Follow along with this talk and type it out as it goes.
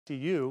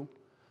ICU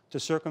to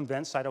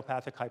circumvent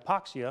cytopathic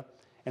hypoxia,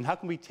 and how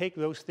can we take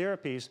those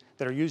therapies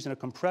that are used in a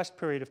compressed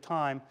period of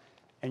time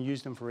and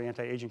use them for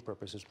anti-aging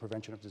purposes,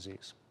 prevention of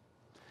disease.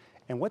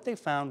 And what they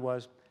found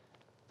was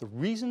the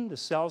reason the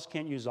cells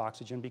can't use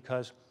oxygen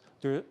because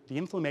the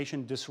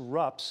inflammation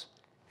disrupts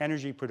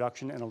energy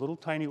production in a little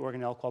tiny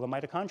organelle called the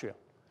mitochondria.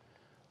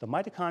 The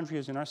mitochondria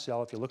is in our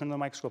cell. If you look under the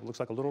microscope, it looks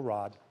like a little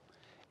rod,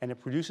 and it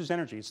produces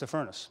energy. It's the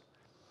furnace.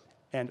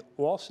 And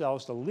all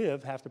cells to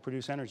live have to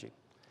produce energy.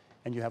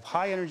 And you have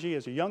high energy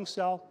as a young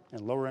cell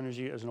and lower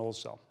energy as an old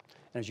cell,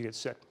 and as you get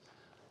sick.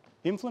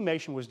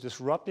 Inflammation was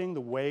disrupting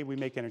the way we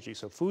make energy.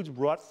 So food's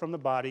brought from the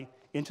body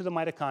into the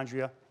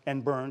mitochondria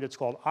and burned. It's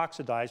called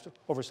oxidized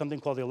over something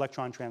called the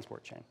electron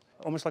transport chain,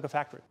 almost like a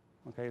factory.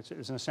 Okay?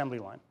 It's an assembly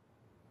line.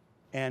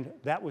 And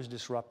that was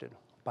disrupted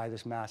by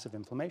this massive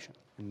inflammation.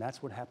 And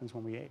that's what happens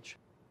when we age.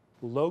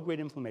 Low-grade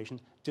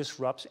inflammation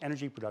disrupts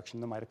energy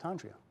production in the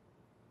mitochondria.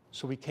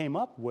 So we came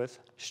up with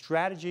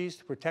strategies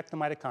to protect the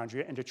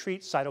mitochondria and to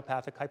treat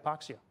cytopathic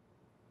hypoxia.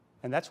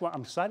 And that's why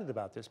I'm excited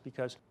about this,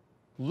 because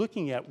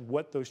looking at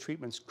what those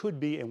treatments could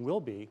be and will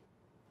be,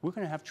 we're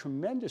going to have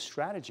tremendous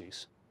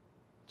strategies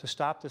to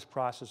stop this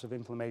process of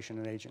inflammation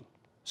and aging.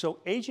 So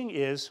aging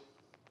is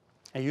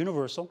a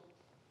universal,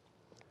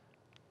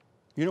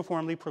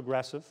 uniformly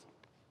progressive,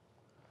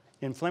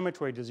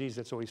 inflammatory disease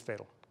that's always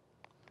fatal.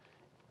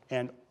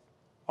 And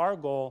our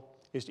goal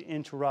is to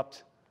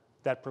interrupt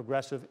that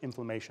progressive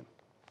inflammation.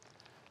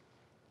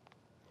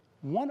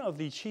 One of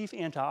the chief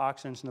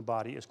antioxidants in the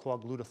body is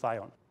called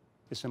glutathione.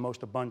 It's the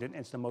most abundant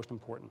and it's the most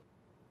important.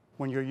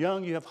 When you're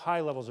young, you have high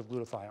levels of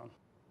glutathione.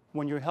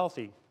 When you're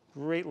healthy,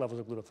 great levels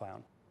of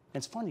glutathione. And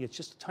it's funny, it's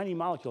just a tiny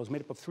molecule. It's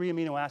made up of 3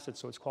 amino acids,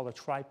 so it's called a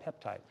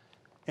tripeptide.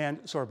 And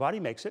so our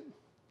body makes it,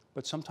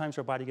 but sometimes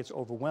our body gets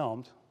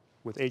overwhelmed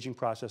with aging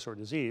process or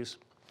disease,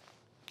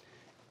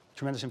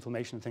 tremendous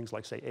inflammation and things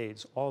like, say,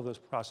 AIDS, all of those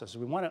processes.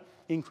 We want to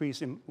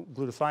increase in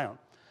glutathione.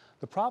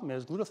 The problem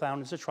is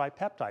glutathione is a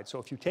tripeptide, so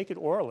if you take it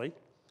orally,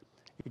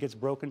 it gets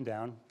broken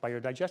down by your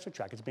digestive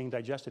tract. It's being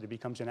digested. It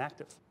becomes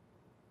inactive.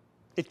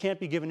 It can't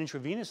be given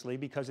intravenously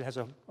because it has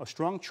a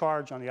strong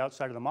charge on the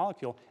outside of the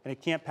molecule, and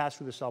it can't pass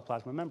through the cell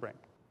plasma membrane.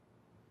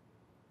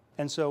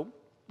 And so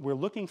we're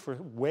looking for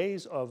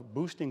ways of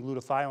boosting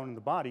glutathione in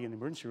the body in the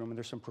emergency room, and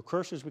there's some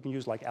precursors we can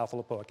use like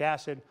alpha-lipoic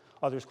acid,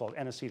 others called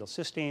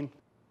N-acetylcysteine.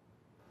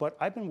 But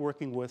I've been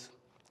working with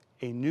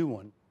a new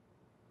one,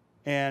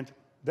 and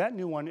that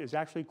new one is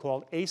actually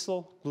called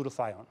acyl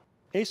glutathione.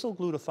 Acyl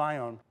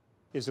glutathione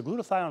is a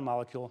glutathione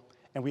molecule,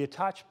 and we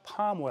attach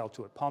palm oil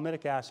to it,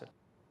 palmitic acid.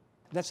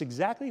 And that's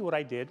exactly what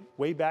I did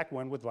way back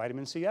when with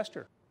vitamin C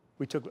ester.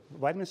 We took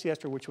vitamin C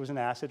ester, which was an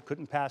acid,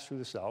 couldn't pass through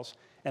the cells,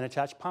 and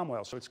attached palm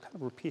oil. So it's kind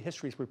of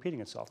history is repeating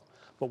itself.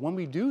 But when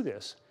we do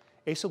this,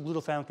 acyl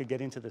glutathione could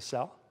get into the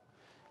cell,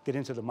 get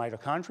into the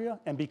mitochondria,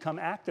 and become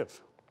active,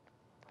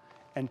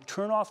 and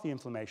turn off the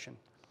inflammation,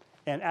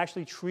 and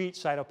actually treat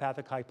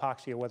cytopathic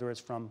hypoxia, whether it's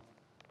from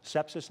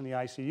sepsis in the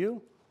ICU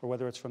or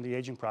whether it's from the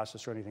aging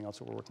process or anything else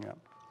that we're working on.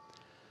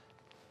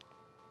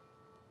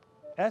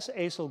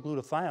 S-acyl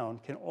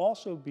glutathione can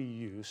also be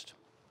used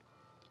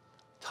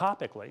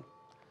topically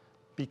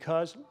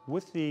because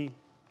with the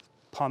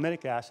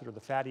palmitic acid or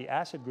the fatty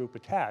acid group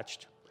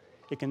attached,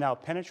 it can now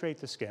penetrate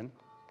the skin,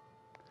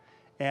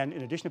 and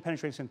in addition to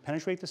penetrating the skin,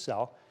 penetrate the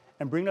cell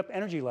and bring up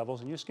energy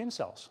levels in your skin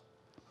cells.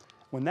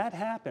 When that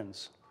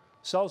happens,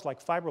 cells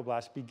like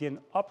fibroblasts begin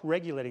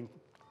upregulating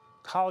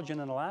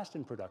collagen and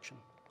elastin production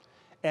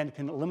and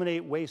can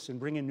eliminate waste and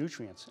bring in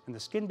nutrients. And the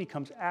skin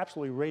becomes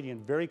absolutely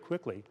radiant very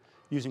quickly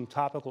using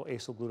topical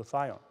acyl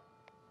glutathione.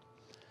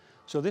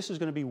 So this is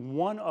going to be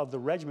one of the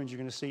regimens you're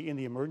going to see in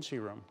the emergency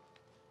room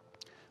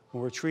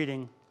when we're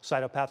treating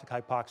cytopathic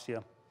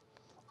hypoxia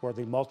or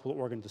the multiple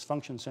organ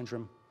dysfunction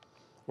syndrome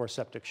or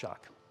septic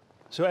shock.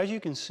 So as you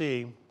can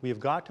see, we have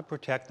got to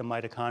protect the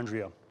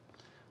mitochondria,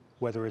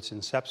 whether it's in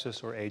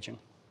sepsis or aging.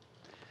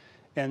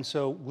 And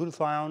so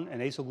glutathione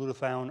and acyl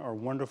glutathione are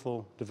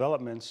wonderful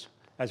developments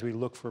as we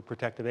look for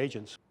protective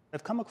agents.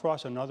 I've come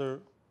across another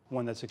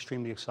one that's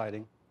extremely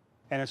exciting,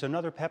 and it's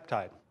another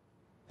peptide.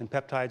 And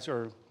peptides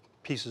are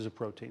pieces of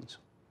proteins.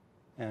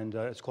 And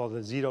it's called the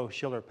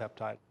Zito-Schiller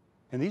peptide.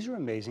 And these are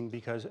amazing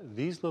because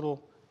these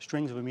little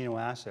strings of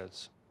amino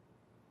acids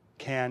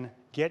can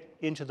get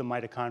into the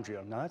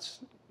mitochondria. Now that's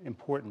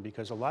important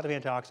because a lot of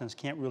antioxidants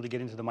can't really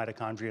get into the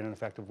mitochondria in an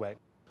effective way.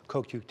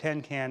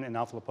 CoQ10 can and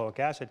alpha-lipoic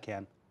acid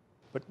can,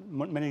 but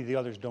many of the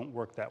others don't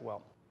work that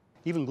well.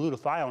 Even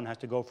glutathione has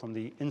to go from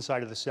the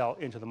inside of the cell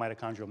into the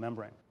mitochondrial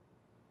membrane.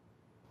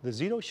 The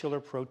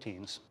Zito-Schiller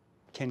proteins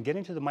can get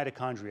into the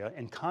mitochondria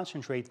and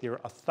concentrate there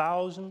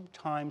 1,000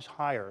 times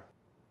higher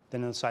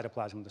than in the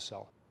cytoplasm of the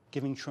cell,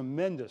 giving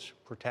tremendous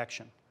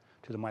protection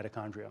to the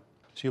mitochondria.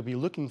 So you'll be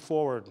looking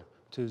forward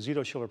to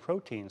Zito-Schiller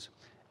proteins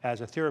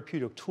as a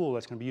therapeutic tool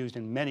that's going to be used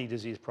in many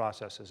disease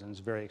processes, and it's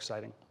very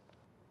exciting.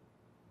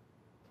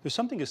 There's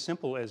something as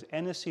simple as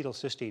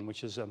N-acetylcysteine,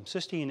 which is,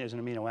 cysteine is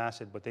an amino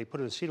acid, but they put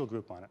an acetyl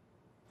group on it.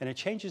 And it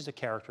changes the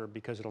character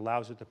because it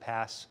allows it to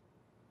pass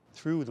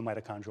through the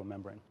mitochondrial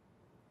membrane.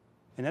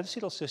 And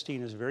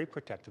N-acetylcysteine is very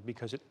protective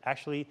because it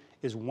actually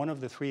is one of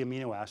the 3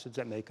 amino acids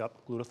that make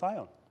up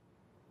glutathione.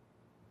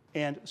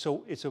 And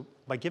so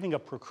by giving a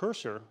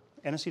precursor,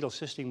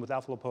 N-acetylcysteine with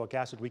alpha-lipoic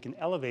acid, we can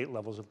elevate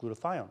levels of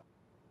glutathione.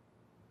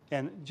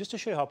 And just to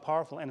show you how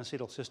powerful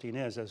N-acetylcysteine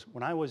is, as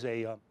when I was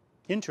a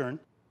intern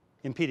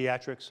in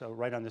pediatrics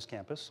right on this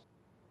campus,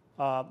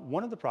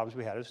 one of the problems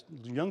we had is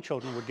young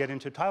children would get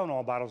into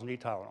Tylenol bottles and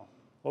eat Tylenol.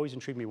 Always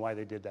intrigued me why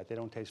they did that. They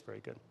don't taste very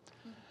good.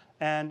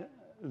 And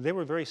they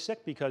were very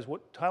sick because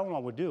what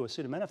Tylenol would do,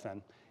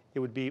 acetaminophen, it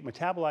would be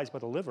metabolized by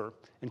the liver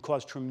and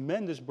cause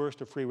tremendous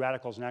burst of free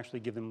radicals and actually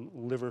give them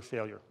liver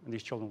failure, and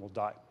these children will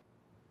die.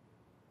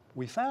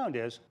 We found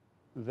is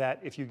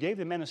that if you gave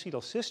them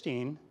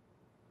N-acetylcysteine,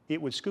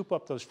 it would scoop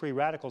up those free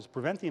radicals,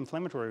 prevent the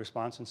inflammatory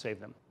response, and save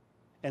them.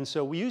 And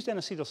so we used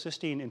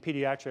N-acetylcysteine in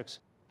pediatrics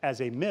as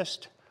a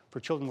mist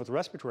for children with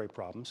respiratory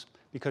problems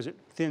because it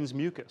thins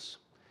mucus,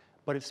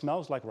 but it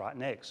smells like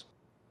rotten eggs.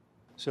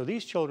 So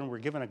these children were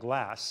given a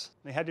glass,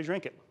 they had to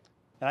drink it.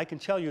 And I can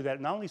tell you that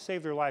it not only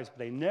saved their lives, but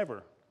they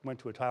never went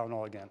to a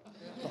Tylenol again.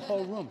 The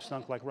whole room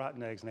stunk like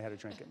rotten eggs and they had to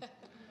drink it.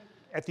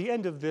 At the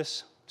end of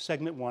this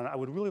segment 1, I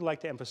would really like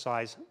to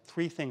emphasize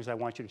 3 things I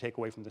want you to take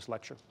away from this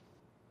lecture.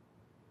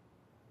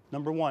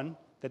 Number 1,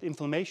 that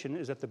inflammation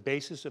is at the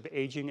basis of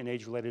aging and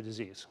age-related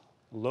disease.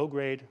 Low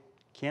grade,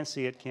 can't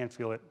see it, can't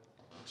feel it,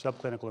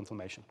 subclinical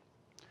inflammation.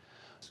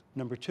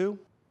 Number 2,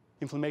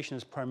 inflammation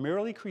is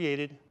primarily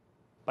created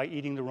by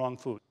eating the wrong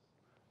food.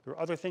 There are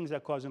other things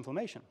that cause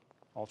inflammation,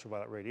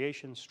 ultraviolet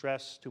radiation,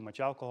 stress, too much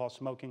alcohol,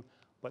 smoking,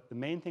 but the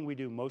main thing we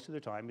do most of the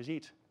time is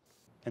eat.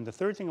 And the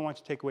third thing I want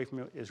you to take away from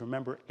you is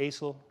remember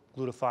acyl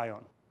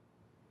glutathione,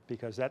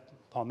 because that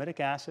palmitic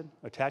acid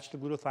attached to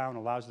glutathione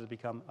allows it to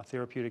become a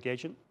therapeutic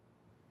agent,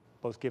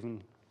 both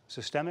given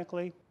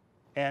systemically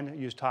and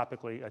used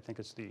topically. I think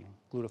it's the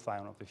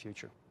glutathione of the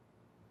future.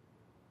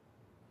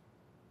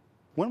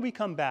 When we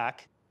come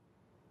back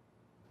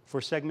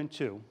for segment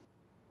 2,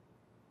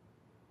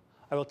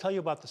 I will tell you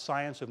about the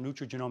science of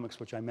nutrigenomics,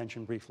 which I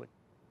mentioned briefly.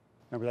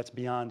 Remember, that's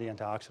beyond the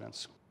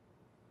antioxidants.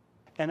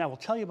 And I will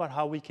tell you about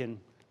how we can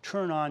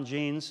turn on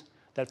genes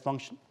that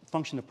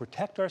function to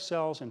protect our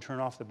cells and turn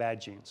off the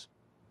bad genes,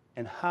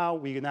 and how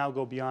we now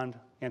go beyond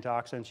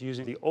antioxidants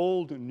using the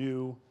old,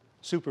 new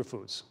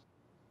superfoods.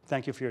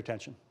 Thank you for your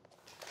attention.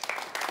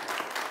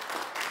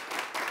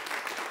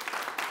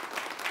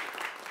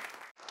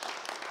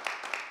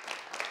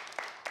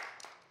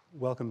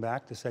 Welcome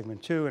back to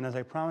segment 2, and as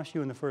I promised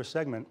you in the first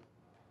segment,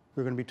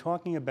 we're going to be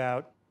talking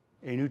about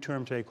a new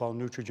term today called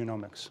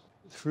nutrigenomics.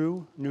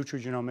 Through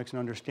nutrigenomics and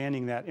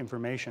understanding that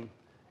information,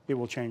 it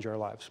will change our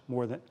lives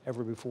more than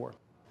ever before.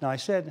 Now, I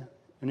said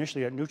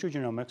initially that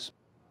nutrigenomics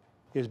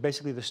is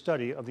basically the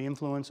study of the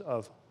influence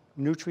of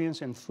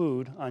nutrients and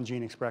food on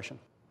gene expression.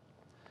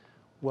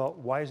 Well,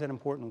 why is that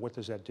important? What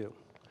does that do?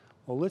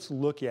 Well, let's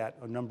look at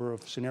a number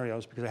of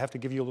scenarios because I have to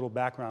give you a little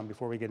background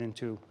before we get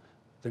into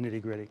the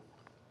nitty-gritty.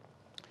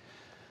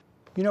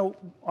 You know,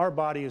 our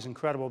body is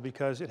incredible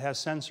because it has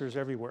sensors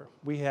everywhere.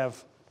 We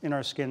have in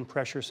our skin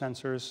pressure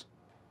sensors,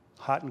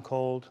 hot and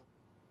cold,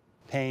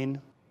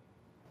 pain,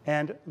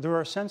 and there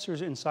are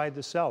sensors inside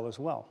the cell as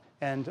well.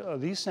 And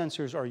these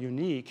sensors are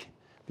unique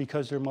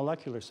because they're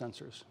molecular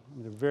sensors.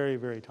 They're very,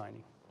 very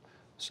tiny,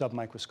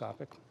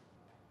 submicroscopic.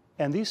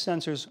 And these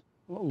sensors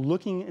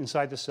looking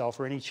inside the cell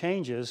for any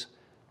changes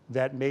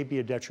that may be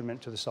a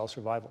detriment to the cell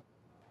survival.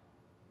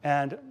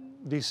 And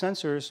these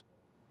sensors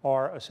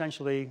are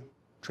essentially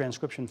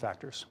transcription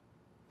factors.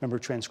 Remember,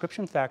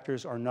 transcription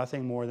factors are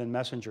nothing more than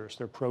messengers.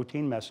 They're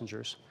protein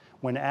messengers.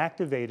 When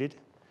activated,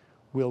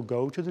 will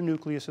go to the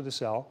nucleus of the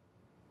cell,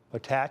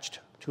 attached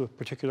to a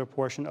particular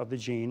portion of the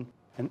gene,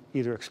 and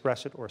either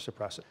express it or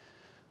suppress it.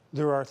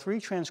 There are 3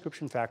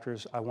 transcription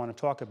factors I want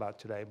to talk about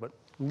today, but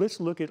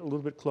let's look at it a little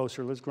bit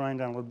closer. Let's grind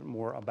down a little bit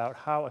more about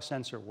how a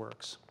sensor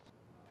works.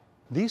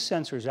 These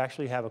sensors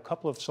actually have a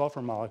couple of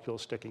sulfur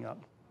molecules sticking up,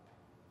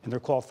 and they're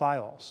called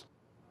thiols.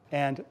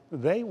 And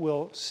they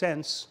will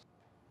sense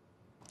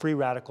free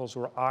radicals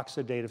or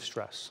oxidative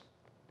stress.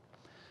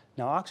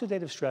 Now,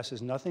 oxidative stress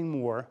is nothing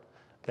more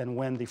than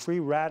when the free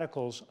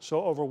radicals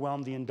so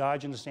overwhelm the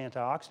endogenous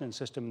antioxidant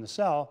system in the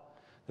cell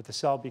that the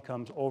cell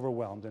becomes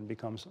overwhelmed and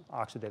becomes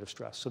oxidative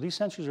stress. So these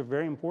sensors are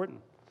very important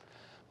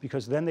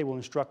because then they will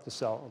instruct the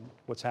cell on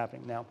what's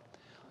happening. Now,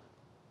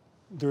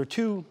 there are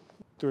two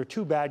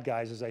bad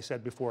guys, as I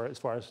said before, as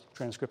far as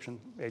transcription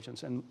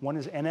agents, and one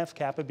is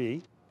NF-kappa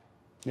B,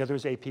 the other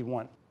is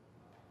AP1.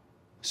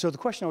 So the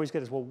question I always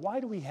get is, well, why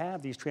do we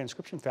have these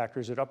transcription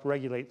factors that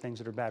upregulate things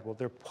that are bad? Well,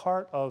 they're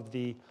part of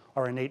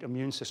our innate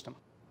immune system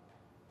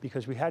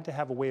because we had to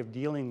have a way of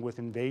dealing with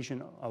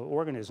invasion of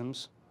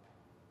organisms,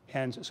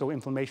 and so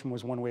inflammation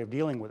was one way of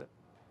dealing with it.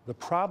 The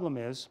problem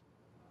is,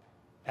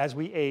 as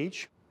we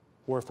age,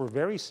 or if we're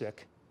very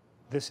sick,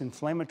 this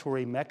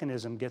inflammatory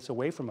mechanism gets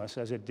away from us,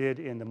 as it did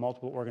in the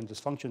multiple organ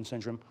dysfunction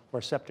syndrome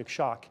or septic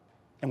shock,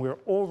 and we're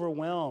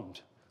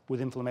overwhelmed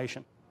with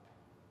inflammation.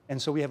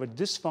 And so we have a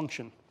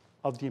dysfunction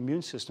of the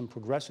immune system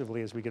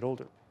progressively as we get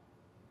older.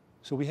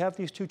 So we have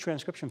these 2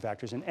 transcription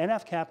factors, and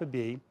NF-kappa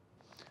B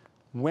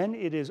When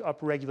it is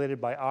upregulated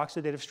by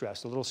oxidative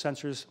stress, the little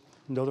sensors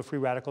know the free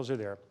radicals are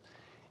there,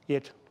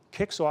 it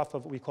kicks off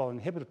of what we call an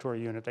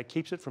inhibitory unit that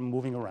keeps it from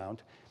moving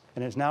around,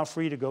 and is now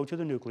free to go to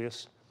the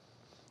nucleus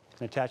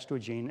and attach to a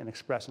gene and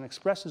express. And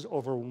expresses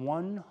over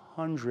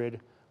 100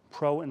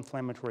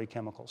 pro-inflammatory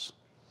chemicals.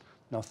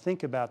 Now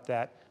think about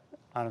that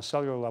on a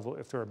cellular level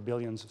if there are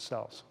billions of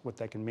cells, what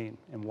that can mean,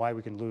 and why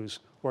we can lose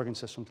organ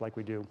systems like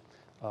we do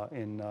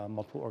in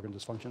multiple organ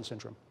dysfunction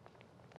syndrome.